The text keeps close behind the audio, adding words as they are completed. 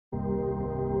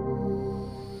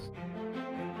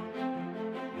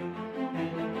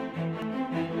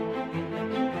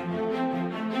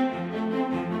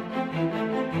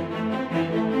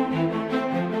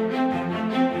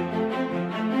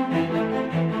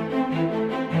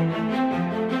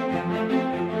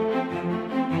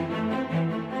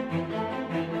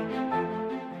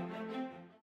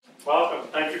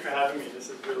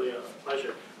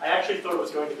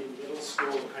is going to be middle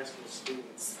school and high school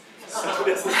students. So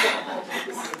this is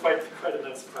quite a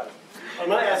nice surprise. I'm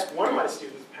going to ask one of my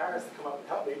students' parents to come up and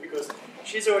help me because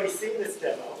she's already seen this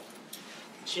demo.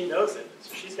 She knows it,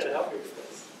 so she's going to help me with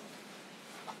this.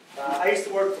 I used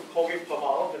to work for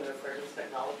Colgate-Palmolive in their fragrance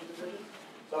technology division.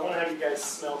 So I want to have you guys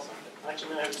smell something.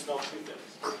 Actually, I'm going to have you smell two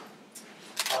things.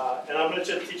 And I'm going to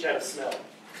just teach you how to smell.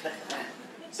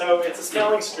 So it's a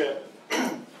smelling strip.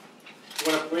 You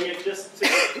want to bring it just to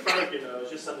the front of your nose,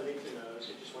 just underneath your nose.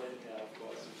 You just want it down, of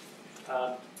course.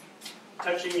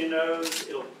 Touching your nose,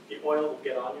 the oil will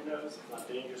get on your nose. It's not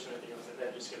dangerous or anything else like that.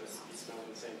 You're just going to be smelling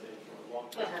the same thing for a long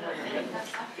time.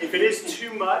 If it is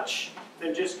too much,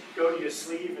 then just go to your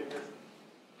sleeve and just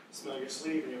smell your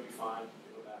sleeve, and you'll be fine.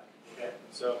 You'll go back. Okay?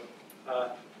 So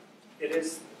it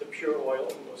is the pure oil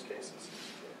in most cases.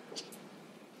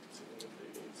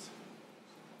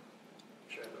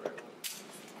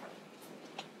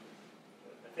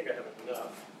 I think I have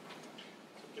enough.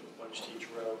 So give a bunch to each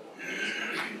row.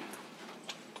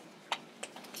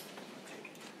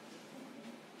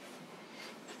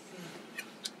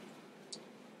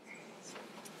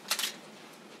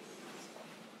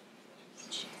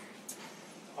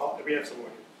 Oh, we have some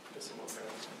more. There's some more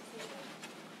parents.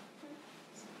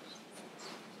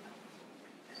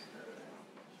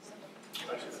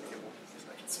 Actually, let me get one so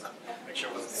I can smell. Make sure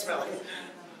it wasn't smelling.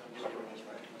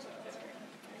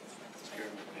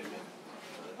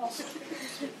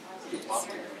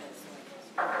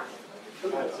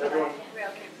 Did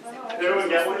everyone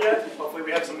get one yet? Hopefully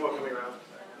we have some more coming around.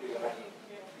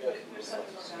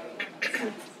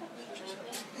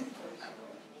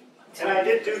 And I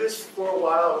did do this for a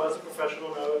while. I was a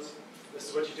professional nose. This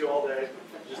is what you do all day.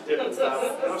 Just dip and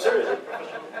stuff. I'm serious, I'm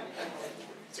professional.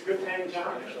 It's a good paying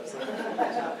job, actually.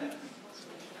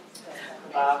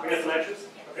 We got some extras?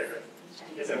 Okay, great.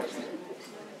 Yes,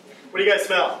 what do you guys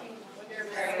smell?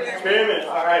 Spearmint.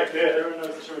 All right, good. Everyone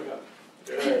knows the chewing gum.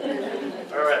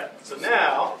 Good. All right. So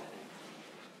now,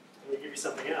 let me give you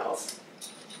something else.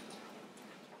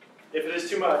 If it is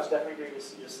too much, definitely give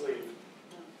your sleeve.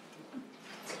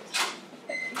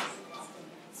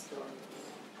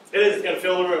 It is. It's going to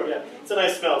fill the room. Yeah. It's a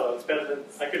nice smell, though. It's better than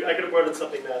I could have brought in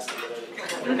something nasty.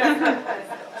 But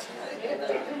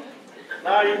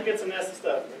no, you can get some nasty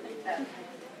stuff.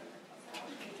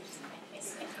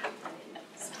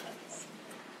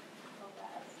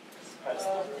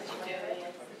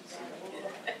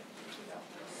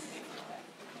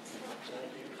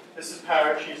 This is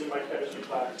Parrot. She's in my chemistry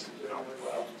class. Doing really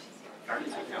well.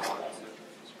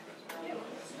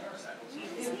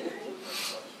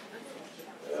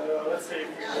 Let's see if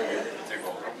we can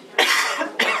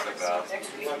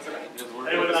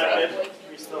anyone not get?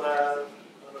 We still have, I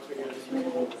don't know if we can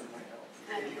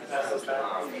pass those back.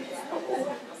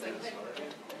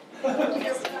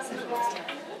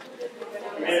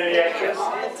 You made any extras?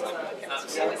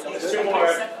 There's two more.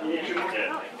 You need two more?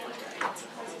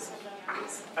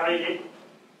 How many do you need?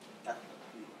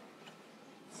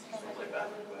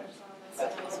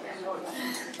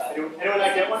 Anyone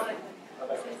not get one?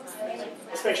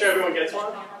 Let's make sure everyone gets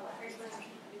one.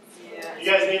 You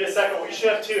guys need a second one. We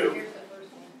should have two.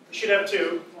 We should have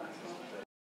two.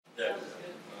 Yeah.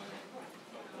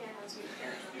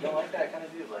 You don't like that kind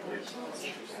of dude, like it.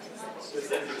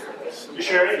 You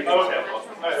sure? Oh, okay.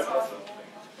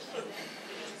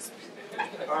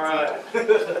 All right.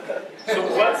 So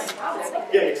what's...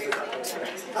 Yeah,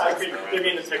 I didn't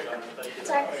mean to take on it.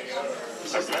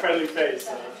 It's just a friendly face.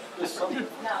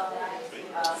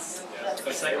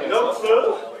 No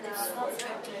clue?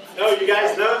 No, you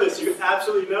guys know this. You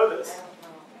absolutely know this.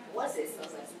 What's it?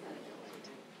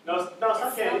 No, it's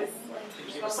not candy. It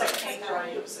smells like paint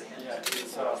drying. It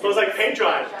smells like paint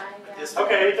drying.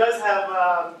 Okay, it does have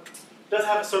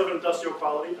a sort of industrial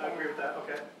quality. I agree with that.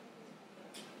 Okay.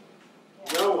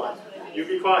 No one. You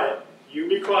be quiet. You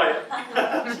be quiet.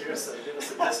 Seriously,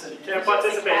 you can't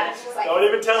participate. Don't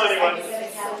even tell anyone.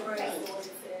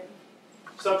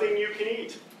 Something you can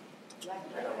eat.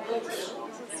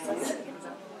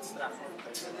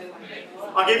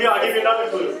 I'll give you another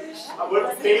clue.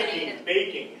 What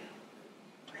baking?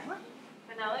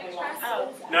 Vanilla extract?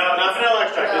 Oh. No, not vanilla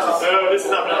extract. This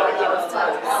is not vanilla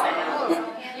extract.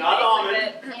 Not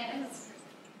almond.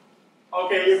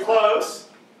 Okay, you're close.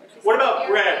 What about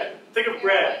bread? Think of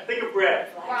bread. Think of bread.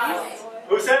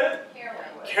 Who said it?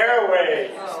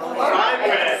 Caraway. Rye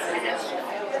bread.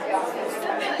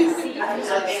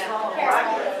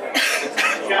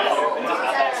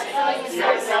 You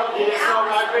guys smell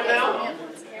rye bread now?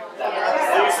 Do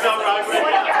you smell rye bread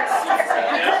now?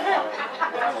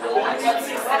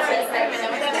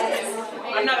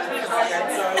 I'm not a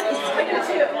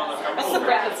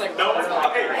breath. No,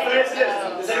 okay, let me answer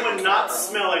this. Does anyone not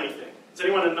smell anything? Is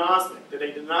anyone anosmic? Do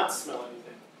they not smell anything?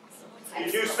 You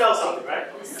do smell something, right?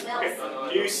 Okay.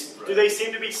 Do they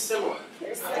seem to be similar?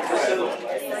 Similar.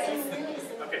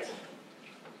 Okay.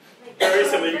 Very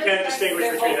similar. You can't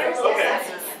distinguish between them. Okay.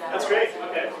 That's great.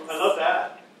 Okay. I love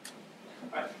that.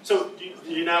 All right. So, do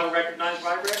you now recognize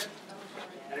rye bread?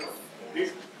 Anyone?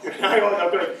 No,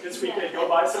 good. This weekend, go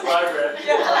buy some rye bread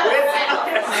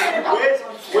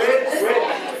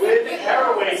with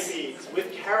caraway seeds.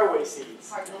 With caraway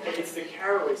seeds. Okay, it's the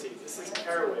caraway seeds. This is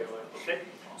caraway oil. Okay.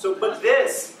 So, but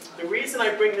the reason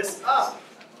I bring this up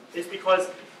is because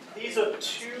these are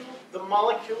the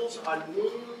molecules are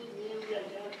nearly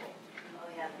identical.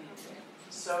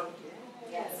 So,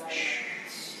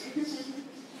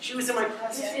 she was in my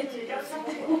class.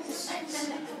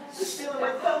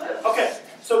 Okay,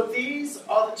 so these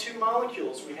are the two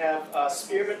molecules. We have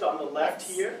spearmint on the left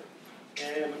here,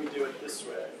 and let me do it this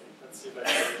way. Let's see if I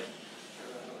can do it.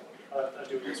 I'll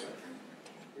do it this way.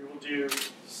 We will do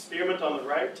spearmint on the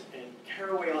right and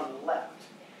caraway on the left.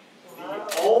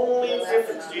 The only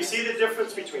difference, do you see the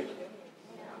difference between them?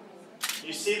 Do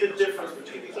you see the difference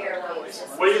between them?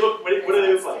 What do they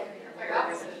look like?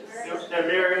 They're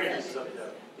mirror images of each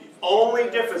other. The only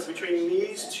difference between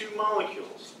these two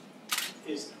molecules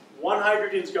is one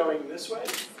hydrogen's going this way,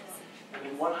 and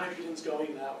then one hydrogen's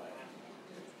going that way.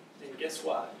 And guess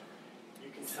what? You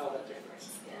can tell that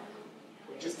difference.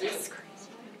 We just did it.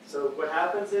 So what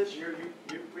happens is you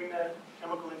bring that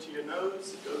chemical into your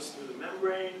nose, it goes through the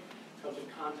membrane, comes in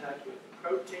contact with the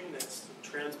protein, that's the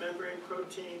transmembrane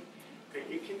protein. Okay,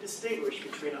 you can distinguish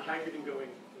between a hydrogen going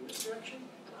in this direction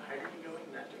and a hydrogen going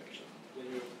in that direction. Then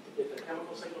you get the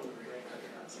chemical signal in the brain.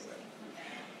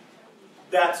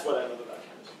 That's what I love about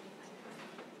chemistry.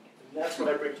 And that's what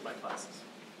I bring to my classes.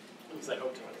 At least I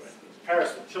hope to anyway.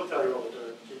 Paris, she'll tell you all the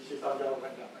time. She thought I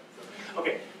went down.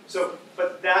 Okay, so,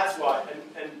 but that's why,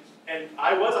 and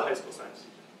I was a high school science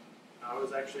teacher. I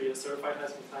was actually a certified high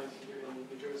school science teacher in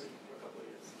New Jersey for a couple of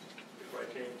years before I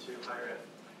came to higher ed.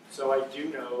 So I do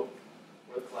know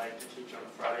what it's like to teach on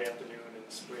a Friday afternoon in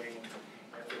the spring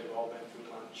after they've all been through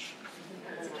lunch.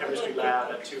 It's a chemistry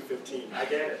lab at 2:15. I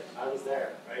get it. I was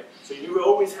there, right? So you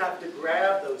always have to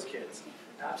grab those kids.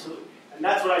 Absolutely. And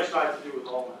that's what I try to do with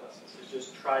all my lessons, is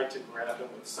just try to grab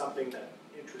them with something that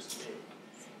interests me.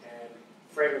 And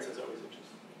fragrance has always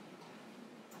interested me.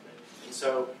 And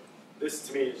so this,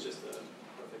 to me, is just a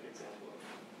perfect example of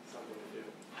something to do.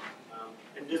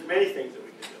 And there's many things that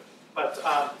we can do. But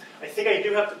I think I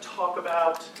do have to talk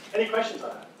about, any questions on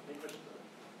that? Any questions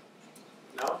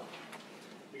on that? No?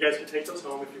 You guys can take those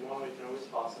home if you want. You can always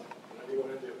toss them, whatever you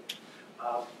want to do.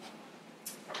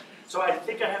 So I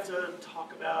think I have to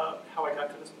talk about how I got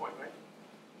to this point, right?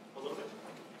 A little bit?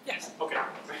 Yes. Okay.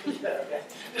 Yeah, okay.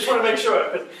 Just want to make sure,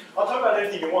 because I'll talk about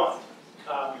anything you want.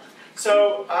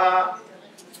 So I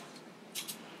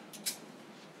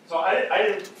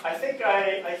think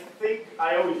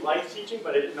I always liked teaching,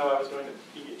 but I didn't know I was going to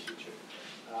be a teacher.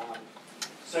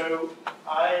 So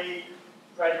I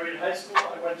graduated high school.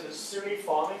 I went to SUNY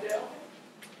Farmingdale.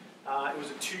 It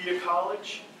was a 2-year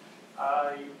college.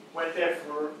 I went there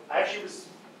I actually was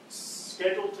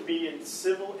scheduled to be in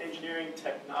civil engineering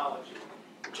technology,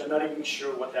 which I'm not even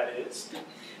sure what that is.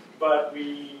 But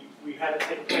we had to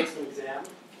take a placement exam.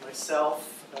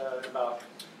 Myself, about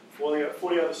 40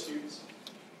 other students.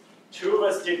 2 of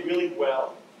us did really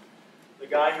well. The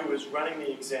guy who was running the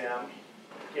exam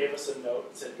gave us a note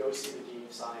and said, go see the Dean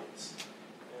of Science.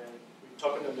 And we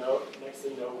took in the note. Next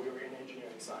thing you know, we were in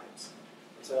engineering science.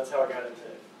 And so that's how I got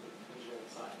into engineering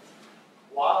science.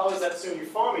 While I was at SUNY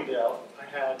Farmingdale, I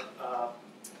had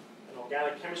an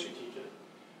organic chemistry teacher,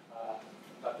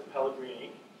 Dr.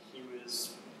 Pellegrini. He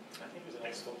was, I think he was an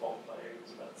ex-football player. He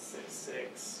was about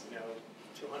 6'6",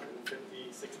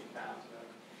 250, 60 pounds.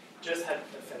 Just had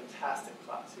a fantastic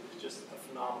class. He was just a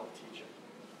phenomenal teacher.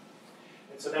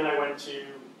 And so then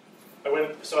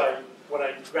when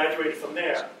I graduated from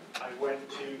there, I went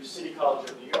to City College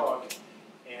of New York,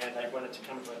 and I went into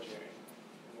chemical engineering.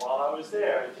 And while I was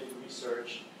there, I did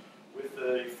research with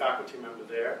the faculty member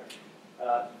there.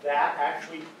 That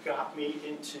actually got me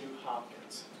into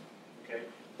Hopkins. Okay,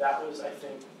 that was, I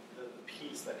think, the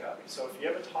piece that got me. So if you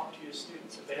ever talk to your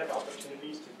students, if they have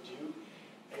opportunities to do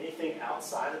anything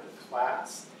outside of the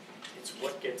class, it's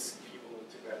what gets people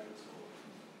into graduate school,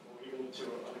 or even into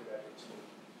undergraduate school.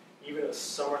 Even a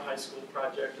summer high school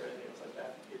project or anything else like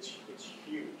that, it's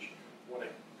huge when a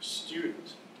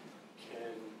student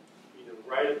can either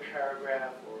write a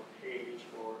paragraph or a page,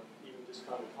 or even just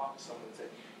come and talk to someone and say,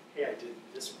 hey, I did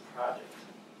this project.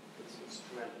 It's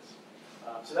tremendous.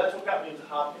 So that's what got me into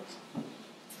Hopkins.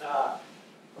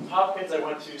 Hopkins, I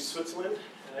went to Switzerland,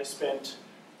 and I spent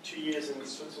 2 years in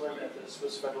Switzerland at the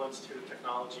Swiss Federal Institute of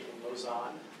Technology in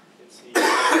Lausanne.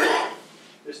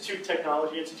 There's 2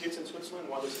 technology institutes in Switzerland.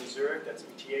 One is in Zurich, that's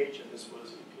ETH, and this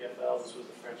was EPFL, this was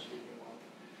the French-speaking one.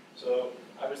 So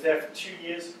I was there for 2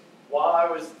 years. While I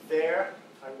was there,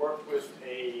 I worked with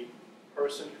a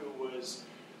person who was,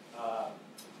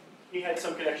 he had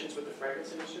some connections with the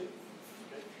fragrance industry.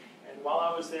 Okay? And while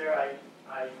I was there,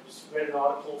 I read an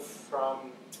article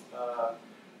from a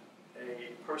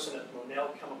person at Monell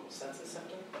Chemical Senses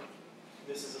Center.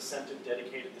 This is a center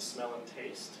dedicated to smell and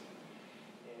taste.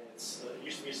 It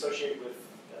used to be associated with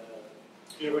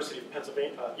University of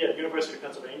Pennsylvania, University of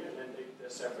Pennsylvania, and then they're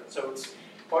separate. So it's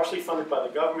partially funded by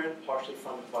the government, partially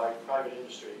funded by private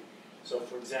industry. So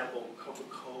for example,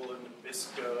 Coca-Cola,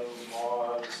 Nabisco,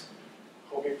 Mars,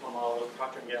 Colgate-Palmolive,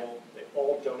 Procter & Gamble, they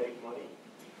all donate money.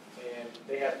 And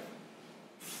they have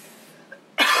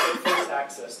first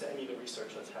access to any of the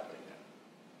research that's happening there.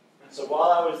 And so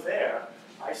while I was there,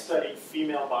 I studied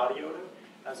female body odor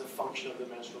as a function of the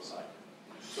menstrual cycle.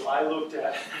 So I looked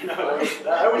at,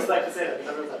 I always like to say that, because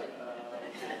everyone's like,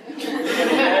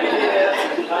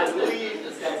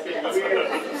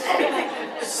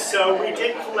 so we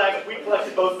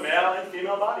collected both male and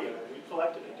female body odor. We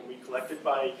collected it, and we collected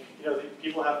by, the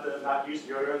people have to not use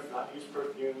deodorants, not use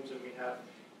perfumes, and we have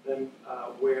them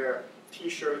wear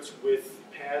T-shirts with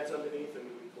pads underneath, and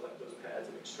we collect those pads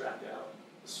and extract out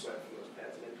the sweat from those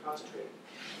pads and then concentrate it.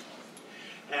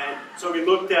 And so we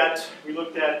looked at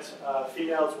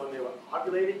females when they were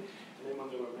ovulating and then when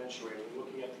they were menstruating,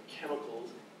 looking at the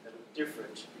chemicals that are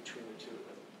different between the two of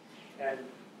them. And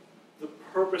the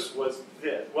purpose was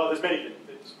this. Well, there's many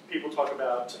things. People talk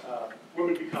about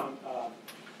women become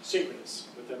synchronous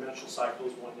with their menstrual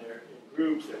cycles when they're in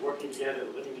groups, they're working together,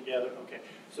 they're living together. Okay,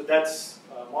 so that's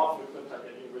Martha McClintock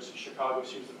at the University of Chicago.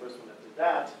 She was the first one that did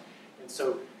that. And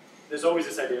so there's always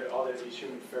this idea, are there these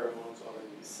human pheromones, are there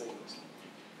these signals?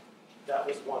 That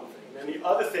was one thing. And then the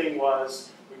other thing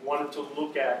was we wanted to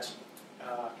look at,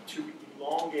 to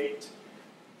elongate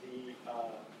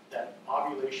that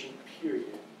ovulation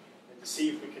period and to see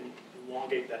if we can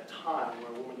elongate that time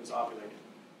where a woman is ovulating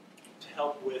to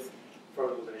help with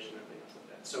fertilization and things like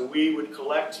that. So we would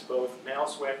collect both male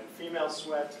sweat and female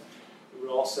sweat. We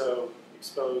would also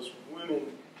expose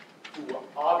women who were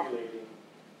ovulating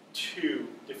to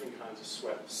different kinds of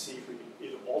sweat to see if we could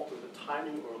either alter the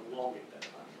timing or elongate that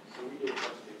time. So we did a bunch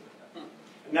of things like that.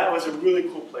 And that was a really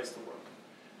cool place to work.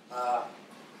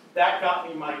 That got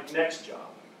me my next job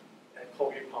at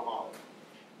Colgate-Palmolive.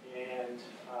 And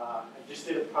I just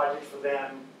did a project for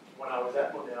them when I was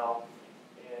at Monell.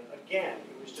 And again,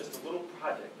 it was just a little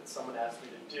project that someone asked me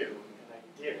to do, and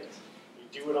I did it. You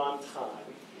do it on time,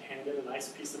 you hand in a nice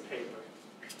piece of paper.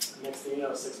 Next thing you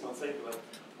know, 6 months later, you're like,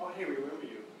 oh, hey, we remember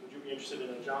you. Would you be interested in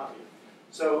a job here?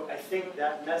 So I think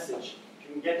that message, if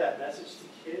you can get that message to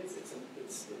kids,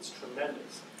 it's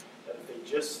tremendous. That if they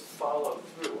just follow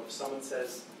through, if someone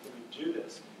says, can you do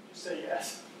this? Just say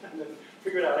yes, and then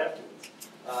figure it out afterwards.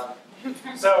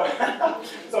 So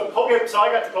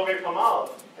I got to Colgate-Palmolive,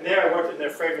 and there I worked in their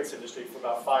fragrance industry for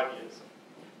about 5 years.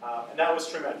 And that was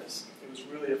tremendous. It was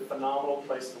really a phenomenal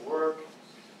place to work.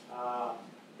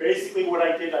 Basically what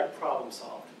I did, I problem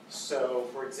solved. So,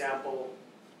 for example,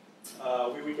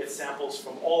 we would get samples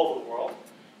from all over the world,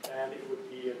 and it would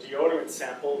be a deodorant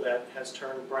sample that has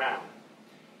turned brown.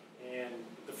 And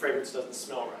the fragrance doesn't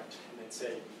smell right. And they'd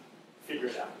say, figure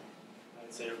it out. And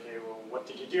I'd say, okay, well, what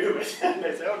did you do? And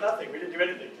they'd say, oh, nothing. We didn't do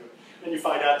anything to it. Then you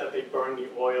find out that they burned the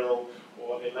oil,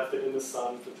 or they left it in the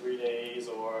sun for 3 days,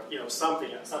 or something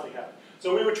happened.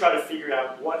 So we would try to figure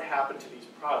out what happened to these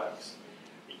products,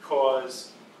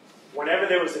 because whenever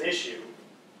there was an issue,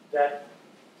 that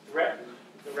threatened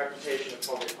the reputation of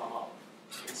Colgate-Palmolive.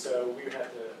 And so we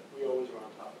always were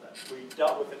on top of that. We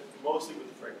dealt with it mostly with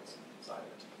the fragrance side of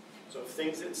it. So if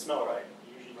things didn't smell right,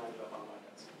 you usually landed up on my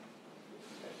desk.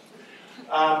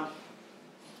 Okay.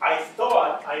 I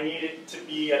thought I needed to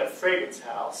be at a fragrance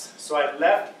house, so I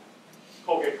left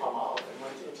Colgate-Palmolive and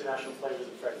went to International Flavors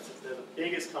and Fragrances. They're the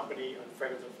biggest company on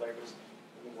fragrance and flavors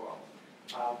in the world.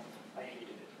 I hated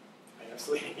it. I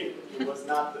absolutely hated it. It was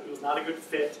not a good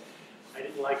fit. I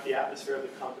didn't like the atmosphere of the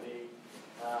company.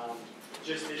 It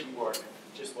just didn't work.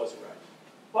 It just wasn't right.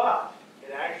 But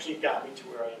it actually got me to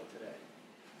where I am today.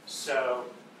 So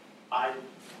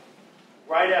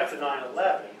right after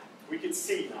 9/11, we could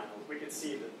see 9/11. We could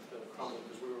see the crumbling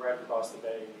because we were right across the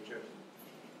bay in New Jersey.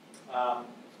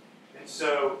 And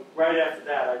so right after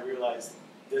that, I realized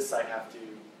this I have to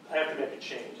make a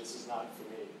change. This is not for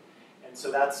me. And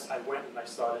so I went and I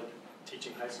started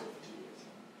teaching high school for 2 years.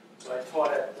 So I taught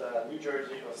at New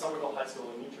Jersey, or Somerville High School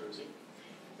in New Jersey.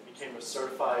 I became a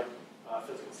certified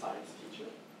physical science teacher.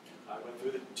 I went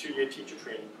through the 2-year teacher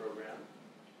training program.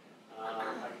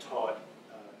 I taught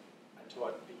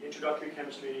the introductory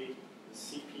chemistry, the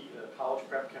CP, the college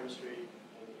prep chemistry,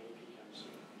 and the AP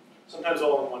chemistry. Sometimes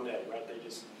all in one day, right? They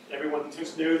just, everyone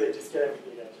who's new, they just get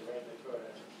everything at you, right? They throw it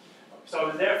at you. So I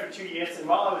was there for 2 years, and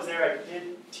while I was there, I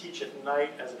did teach at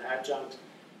night as an adjunct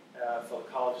for the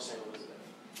College of St. Elizabeth.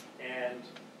 And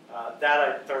that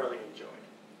I thoroughly enjoyed.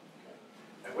 Okay.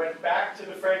 I went back to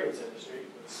the fragrance industry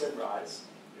with Simrise.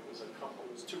 It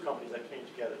was two companies that came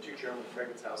together, two German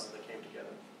fragrance houses that came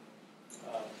together.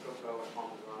 Coco and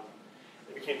Home and Run.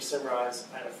 They became Simrise.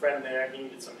 I had a friend there, he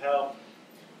needed some help.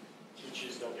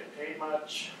 Teachers don't get paid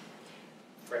much.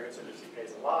 Fragrance industry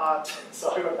pays a lot.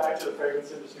 So I went back to the fragrance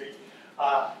industry.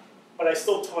 But I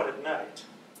still taught at night.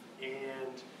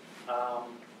 And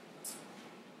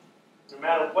no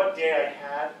matter what day I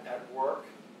had at work,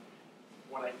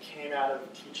 when I came out of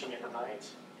teaching at night,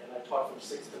 and I taught from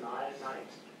 6 to 9 at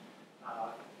night,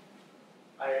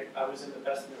 I was in the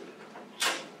best mood.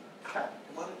 Come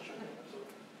on in, sure.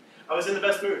 Absolutely. I was in the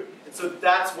best mood. And so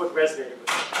that's what resonated with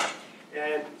me.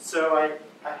 And so I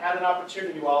had an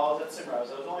opportunity while I was at Simrise.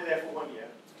 I was only there for 1 year.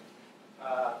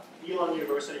 Elon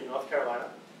University in North Carolina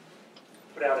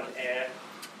put out an ad,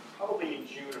 probably in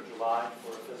June or July,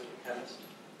 for a physical chemist.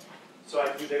 So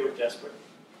I knew they were desperate,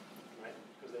 right?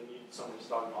 Because they needed someone to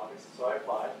start in August. So I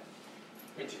applied,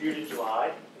 interviewed in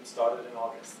July, and started in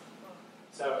August.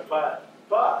 So, but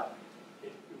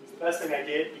it was the best thing I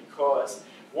did because,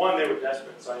 one, they were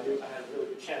desperate, so I knew I had a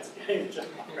really good chance of getting the job,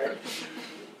 right?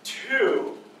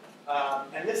 Two,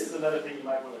 and this is another thing you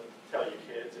might want to tell your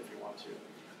kids if you want to,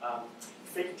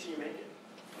 fake it till you make it.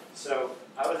 So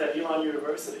I was at Elon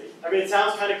University. I mean, it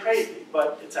sounds kind of crazy,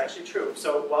 but it's actually true.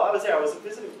 So while I was there, I was a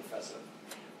visiting professor,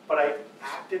 but I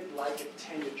acted like a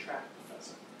tenure-track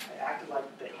professor. I acted like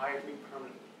they hired me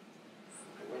permanently.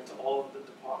 I went to all of the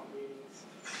department meetings.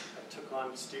 I took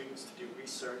on students to do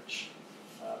research.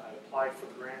 I applied for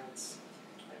grants.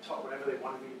 I taught whatever they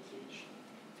wanted me to teach.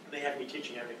 And they had me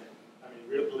teaching everything. I mean,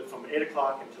 really from 8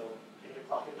 o'clock until 8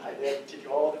 o'clock at night. They had me teach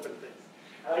all different things.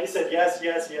 And I just said yes,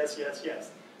 yes, yes, yes,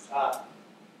 yes.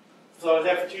 So I was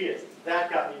there for 2 years. That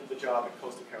got me the job at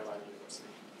Coastal Carolina University.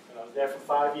 And I was there for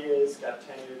 5 years, got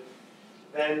tenured.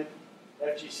 Then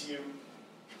FGCU,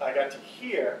 I got to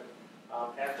here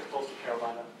after Coastal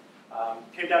Carolina.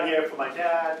 Came down here for my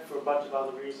dad for a bunch of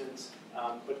other reasons.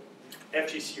 But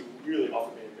FGCU really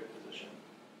offered me a good position.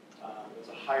 It was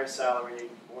a higher salary,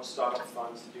 more startup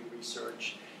funds to do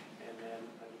research, and then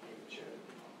I became the chair of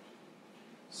the department.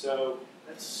 So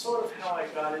that's sort of how I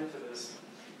got into this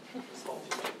whole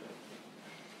teaching thing.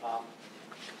 I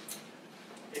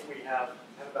think we have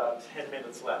about 10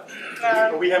 minutes left.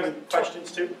 Are we having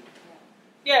questions too?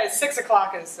 Yeah, it's 6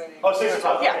 o'clock is the... Oh, 6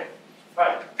 o'clock, yeah. okay. All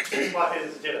right, 6 o'clock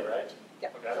is dinner, right? Yeah.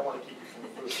 Okay, I don't want to keep you from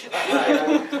the food. I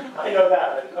know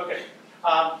that. Okay.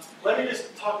 Let me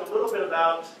just talk a little bit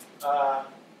about, well,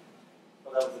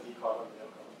 that was the decarb on the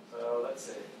no-carb. So let's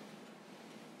see.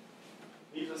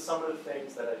 These are some of the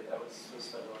things that I was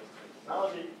spending on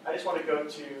technology. I just want to go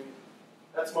to,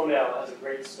 that's Monel, has a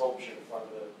great sculpture in front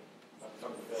of the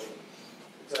building.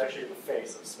 It's actually the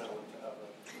face of smelling, of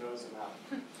the nose and mouth.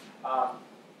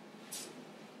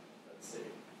 Let's see.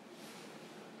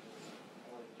 I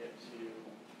want to get to,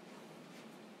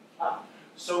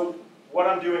 so what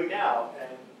I'm doing now,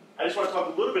 and I just want to talk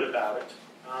a little bit about it,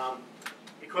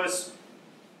 because,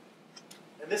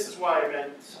 and this is why I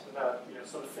meant about,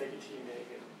 sort of fake it till you make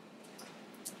it.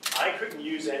 I couldn't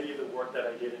use any of the work that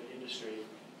I did in industry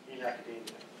in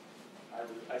academia.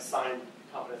 I signed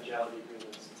confidentiality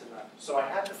agreements to not. So I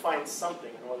had to find something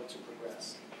in order to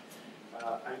progress.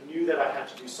 I knew that I had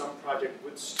to do some project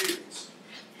with students.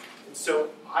 And so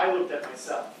I looked at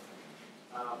myself.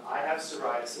 I have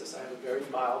psoriasis. I have a very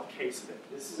mild case of it.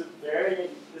 This is a very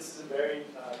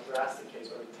drastic case,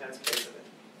 or intense case of it.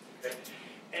 Okay?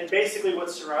 And basically what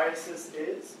psoriasis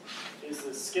is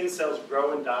the skin cells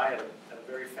grow and die at a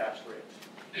very fast rate.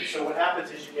 And so what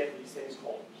happens is you get these things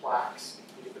called plaques.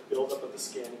 You get the buildup of the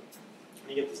skin, and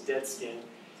you get this dead skin.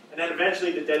 And then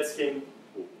eventually the dead skin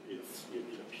will either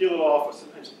peel it off or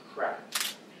sometimes it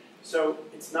cracks. So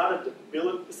it's not a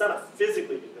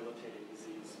physically debilitating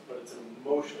disease, but it's an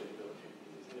emotionally debilitating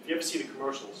disease. And if you ever see the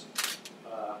commercials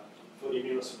for the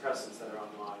immunosuppressants that are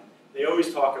online, they always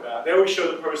show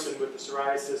the person with the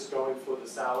psoriasis going for the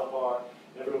salad bar,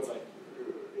 and everyone's like,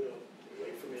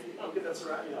 wait for me, don't get that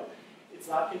psoriasis, It's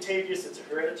not contagious, it's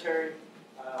hereditary.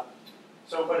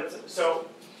 So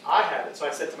I had it, so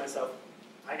I said to myself,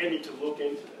 I need to look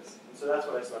into this. And so that's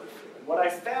what I started to do. And what I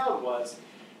found was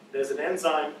there's an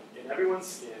enzyme in everyone's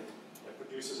skin that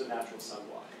produces a natural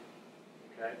sunblock.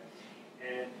 Okay?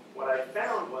 And what I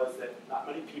found was that not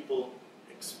many people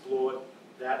explored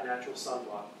that natural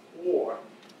sunblock or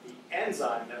the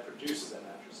enzyme that produces that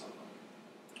natural sunblock.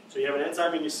 So you have an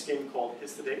enzyme in your skin called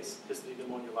histidase, histidine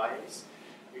ammonulase.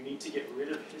 You need to get rid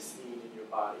of histidine in your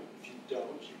body. If you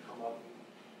don't, you come up.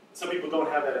 Some people don't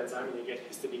have that enzyme and they get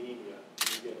histidinemia.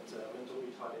 You get mental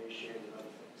retardation and other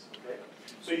things. Okay,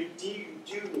 so you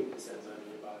do need this enzyme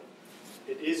in your body.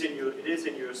 It is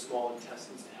in your small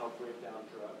intestines to help break down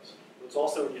drugs. But it's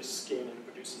also in your skin and it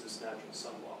produces this natural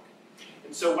sunblock.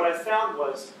 And so what I found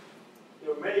was,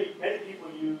 many people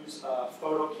use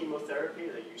photochemotherapy.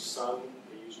 They use sun,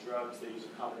 they use drugs, they use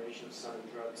a combination of sun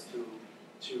and drugs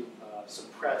to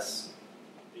suppress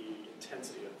the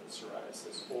intensity of the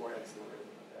psoriasis or eczema or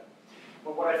anything like that.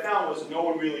 But what I found was no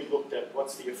one really looked at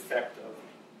what's the effect of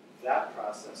that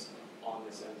process on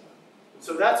this enzyme. And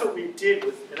so that's what we did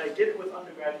with, and I did it with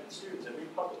undergraduate students, and we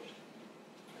published.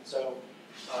 And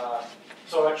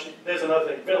so, actually, there's another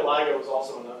thing. Vitiligo is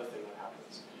also another thing that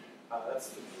happens. That's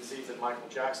the disease that Michael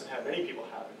Jackson had. Many people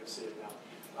have it. You'll see it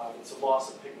now. It's a loss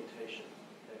of pigmentation.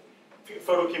 Okay?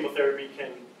 Photochemotherapy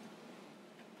can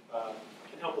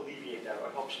help alleviate that, or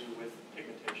it helps you with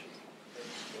pigmentation. Okay?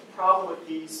 The problem with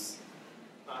these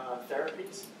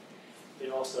therapies, they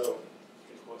also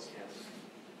can cause cancer.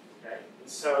 Okay? And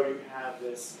so you have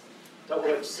this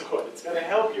double-edged sword. It's going to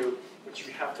help you, but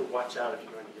you have to watch out if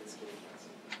you're going to get skin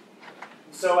cancer.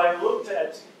 And so I looked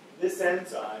at this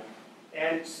enzyme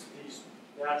and these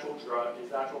natural drugs,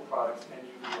 these natural products, and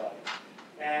UV light.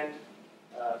 And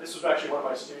this was actually one of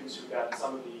my students who got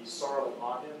some of the sorrel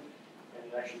on him,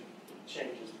 and it actually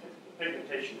changes. The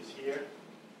pigmentation is here.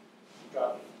 You've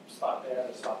got a spot there and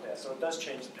a spot there. So it does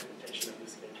change the pigmentation of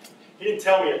his skin. He didn't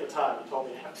tell me at the time. He told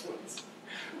me afterwards.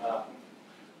 Let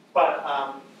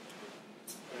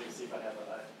me see if I have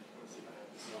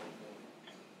this one thing.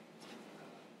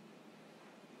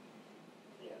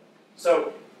 Yeah.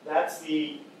 So that's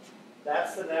the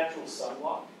natural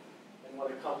sunblock, and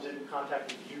when it comes in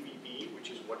contact with UVB, which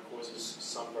is what causes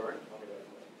sunburn.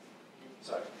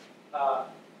 Sorry.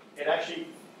 It actually.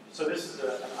 So this is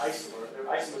an isomer. They're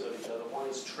isomers of each other. One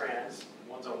is trans.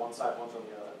 One's on one side. One's on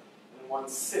the other. And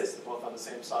one's cis. They're both on the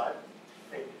same side.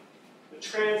 Okay. The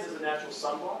trans is a natural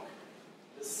sunblock.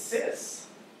 The cis,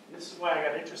 and this is why I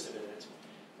got interested in it,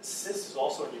 the cis is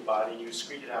also in your body, and you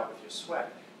excrete it out with your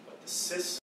sweat, but the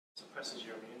cis suppresses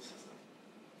your immune system.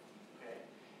 Okay?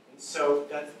 And so,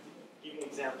 that's, give you an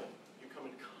example. You come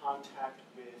in contact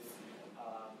with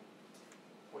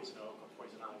poison oak or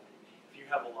poison ivy. If you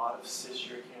have a lot of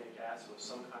cis-uricanic acid or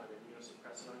some kind of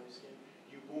immunosuppressant on your skin,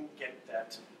 you won't get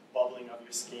that bubbling of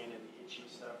your skin and the itchy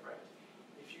stuff, right?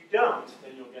 If you don't,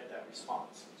 then you'll get that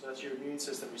response. So that's your immune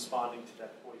system responding to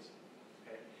that poison.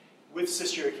 Okay? With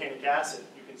cis-uricanic acid,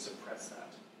 you can suppress that.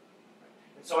 Right?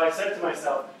 And so I said to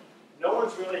myself, no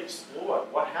one's really explored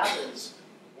what happens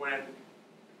when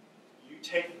you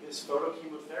take this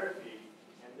photochemotherapy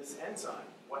and this enzyme.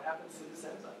 What happens to this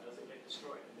enzyme? Does it get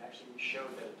destroyed? And actually, we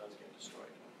showed that it does get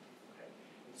destroyed. Okay?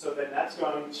 And so then that's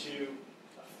going to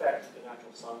affect the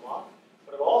natural sunblock,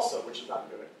 but it also, which is not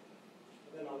good.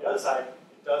 And then on the other side,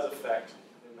 it does affect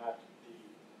the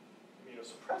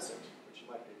immunosuppressant, which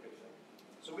might be a good thing.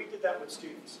 So we did that with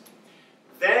students.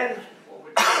 Then what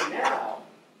we're doing now,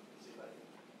 let's see if I can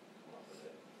come up with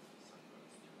it.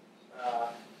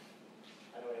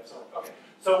 I know we have some. Okay.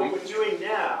 So what we're doing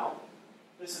now,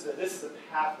 this is the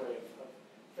pathway of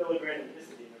filigran and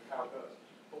histidine, or how it goes.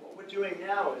 But what we're doing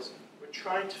now is we're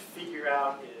trying to figure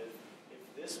out if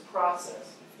this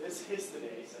process, if this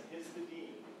histidase and histidine,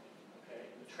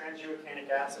 transuricanic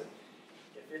acid,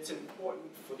 if it's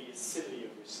important for the acidity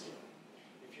of your skin.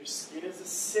 If your skin is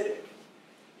acidic,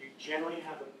 you generally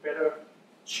have a better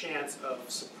chance of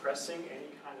suppressing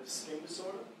any kind of skin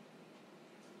disorder.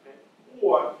 Okay?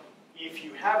 Or if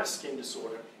you have a skin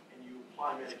disorder and you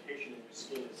apply medication and your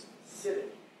skin is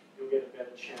acidic, you'll get a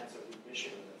better chance of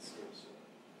remission of that skin disorder.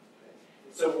 Okay?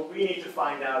 And so what we need to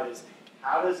find out is,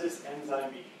 how does this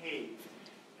enzyme behave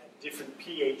at different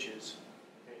pHs?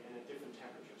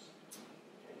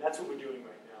 That's what we're doing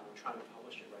right now. We're trying to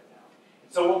publish it right now.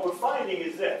 And so what we're finding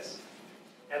is this.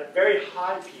 At a very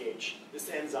high pH,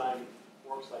 this enzyme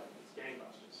works like it's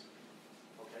gangbusters.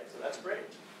 Okay, so that's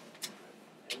great.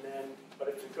 And then, but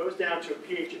if it goes down to a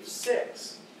pH of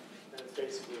 6, then it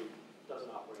basically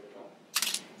doesn't operate at all.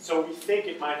 So we think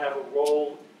it might have a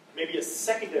role, maybe a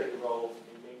secondary role,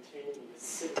 in maintaining the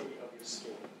acidity of your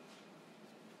skin.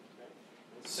 Okay?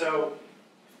 And so,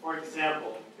 for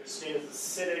example, if your skin is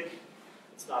acidic,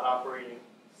 it's not operating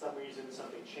some reason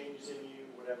something changes in you,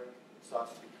 whatever, it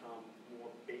starts to become more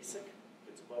basic.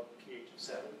 If it's above pH of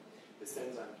 7, this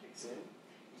enzyme kicks in.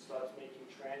 It starts making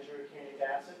transuricanic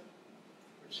acid,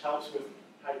 which helps with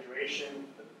hydration,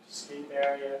 the skin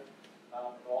barrier,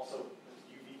 and also with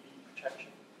UVB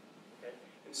protection. Okay?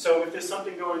 And so if there's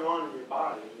something going on in your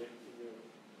body, in your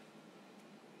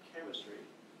chemistry,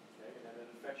 okay, and then it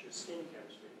affects your skin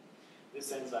chemistry,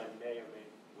 this enzyme may or may,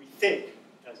 we think,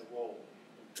 has a role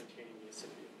in containing the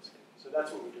acidity of the skin. So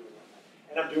that's what we're doing on that.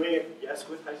 And I'm doing it, yes,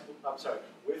 with with college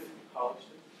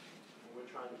students, and we're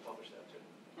trying to publish that too.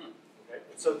 Okay?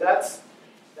 And so that's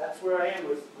where I am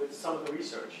with some of the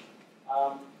research.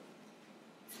 Now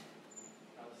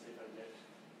let's see if I can get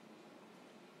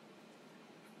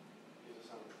these are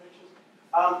some of the pictures.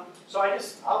 So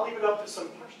I'll leave it up to some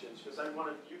questions because I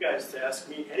wanted you guys to ask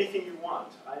me anything you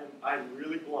want. I'm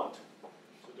really blunt.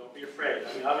 Don't be afraid.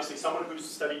 I mean, obviously, someone who's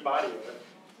studied body odor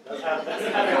doesn't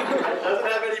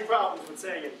have any problems with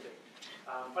saying anything.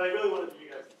 But I really wanted